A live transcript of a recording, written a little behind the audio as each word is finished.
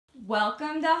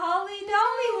Welcome to Holly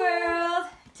Dolly World.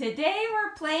 Today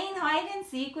we're playing hide and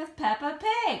seek with Peppa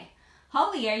Pig.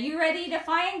 Holly, are you ready to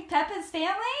find Peppa's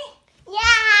family?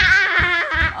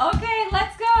 Yeah! Okay,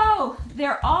 let's go.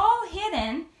 They're all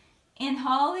hidden in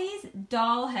Holly's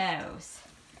dollhouse.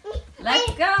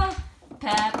 Let's go.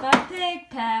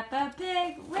 Peppa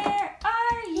Pig, where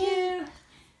are you?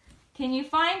 Can you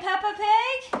find Peppa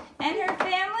Pig and her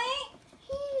family?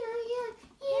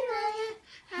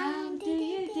 How do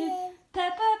you do?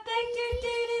 Peppa Pig, do,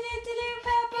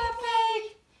 Peppa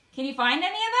Pig. Can you find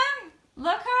any of them?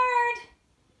 Look hard.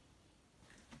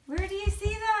 Where do you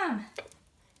see them?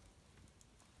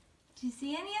 Do you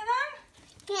see any of them?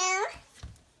 Yeah.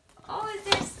 Oh, is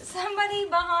there somebody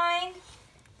behind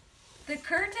the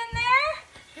curtain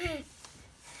there?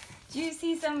 Do you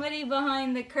see somebody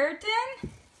behind the curtain?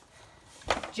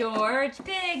 George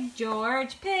Pig,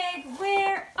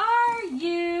 where are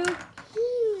you?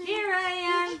 Here I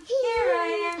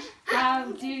am,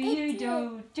 how do you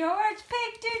do? George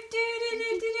Pig, do,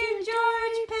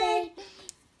 George Pig.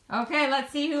 Okay,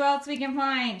 let's see who else we can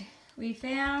find. We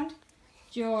found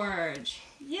George.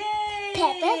 Yay!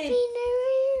 Peppa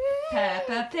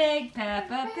Pig.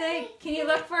 Can you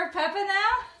look for Peppa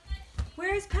now?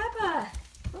 Where's Peppa?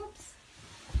 Oops.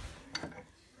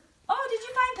 Oh, did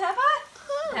you find Peppa?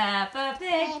 Peppa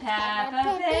Pig,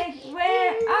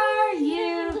 where are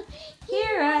you?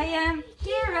 Here I am,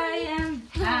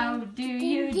 how do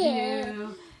you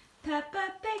do?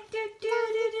 Peppa Pig, do,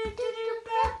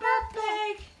 Peppa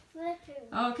Pig.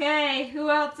 Okay, who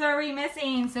else are we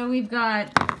missing? So we've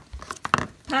got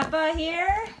Peppa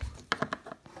here.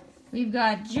 We've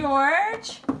got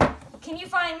George. Can you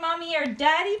find Mommy or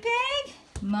Daddy Pig?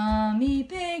 Mommy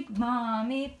Pig,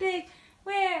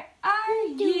 where are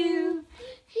you?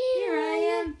 Here I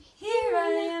am,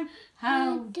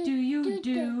 how do you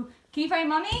do? Can you find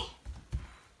Mommy?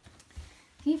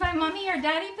 Can you find Mommy or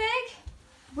Daddy Pig?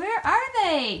 Where are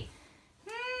they?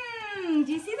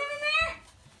 Do you see them in there?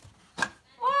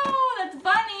 Whoa, that's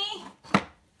Bunny.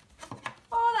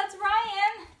 Oh, that's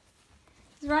Ryan.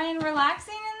 Is Ryan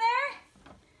relaxing in there?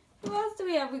 Who else do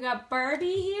we have? We got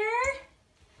Barbie here.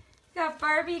 We got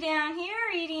Barbie down here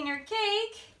eating her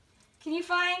cake. Can you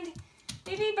find,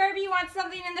 maybe Barbie wants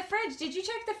something in the fridge. Did you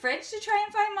check the fridge to try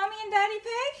and find Mommy and Daddy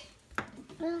Pig?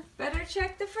 Better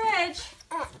check the fridge.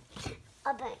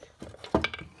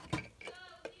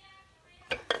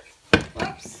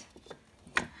 Whoops.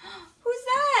 Who's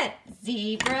that?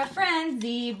 Zebra friend,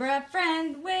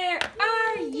 where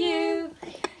are you?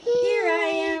 Here I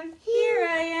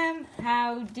am,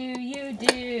 how do you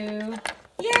do?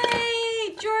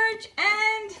 Yay! George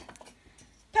and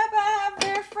Peppa have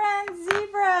their friend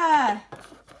Zebra.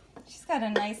 She's got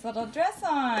a nice little dress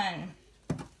on.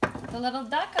 The little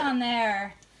duck on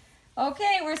there.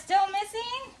 Okay, we're still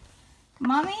missing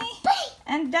Mommy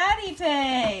and Daddy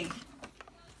Pig.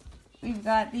 We've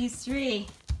got these three.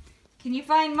 Can you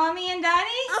find Mommy and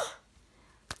Daddy?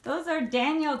 Those are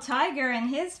Daniel Tiger and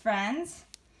his friends.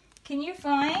 Can you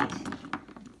find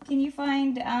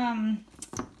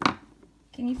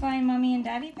Mommy and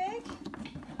Daddy Pig?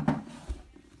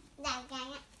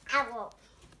 Apple.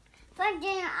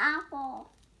 Apple.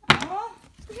 Owl?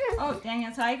 Oh,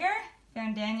 Daniel Tiger.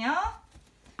 Found Daniel.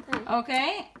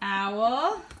 Okay,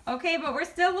 Owl. Okay, but we're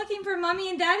still looking for Mommy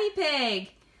and Daddy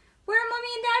Pig. Where are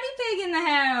Mommy and Daddy Pig in the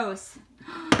house?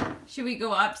 Should we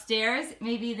go upstairs?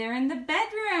 Maybe they're in the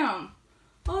bedroom.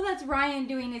 Oh, that's Ryan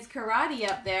doing his karate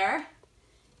up there.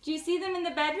 Do you see them in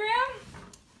the bedroom?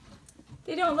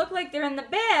 They don't look like they're in the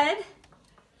bed.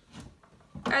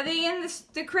 Are they in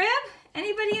the crib?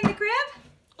 Anybody in the crib?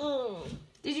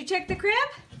 Did you check the crib?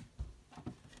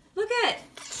 Look at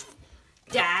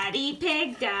Daddy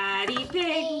Pig,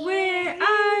 where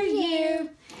are you?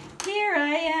 Here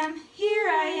I am,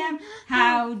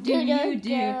 how do you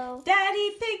do?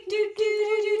 Daddy Pig, do,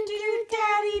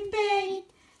 Daddy Pig.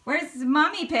 Where's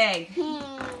Mommy Pig?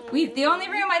 The only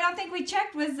room I don't think we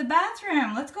checked was the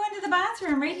bathroom. Let's go into the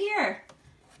bathroom right here.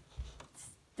 It's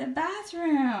the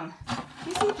bathroom. Do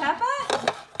you see Peppa?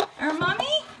 Or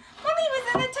Mommy? Mommy was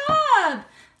in the tub.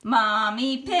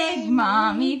 Mommy Pig,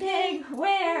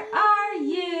 where are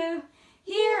you?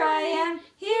 Here I am,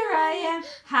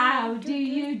 how do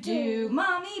you do?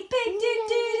 Mommy Pig, do,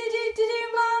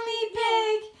 Mommy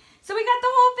Pig. So we got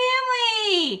the whole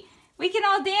family. We can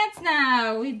all dance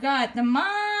now. We've got the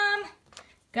mom,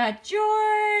 got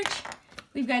George,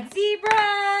 we've got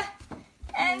Zebra,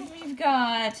 and we've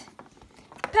got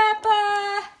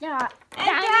Peppa, and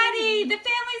Daddy. The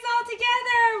family's all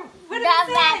together. What do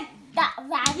we say?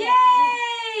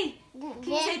 Yay!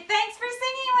 Can you say thanks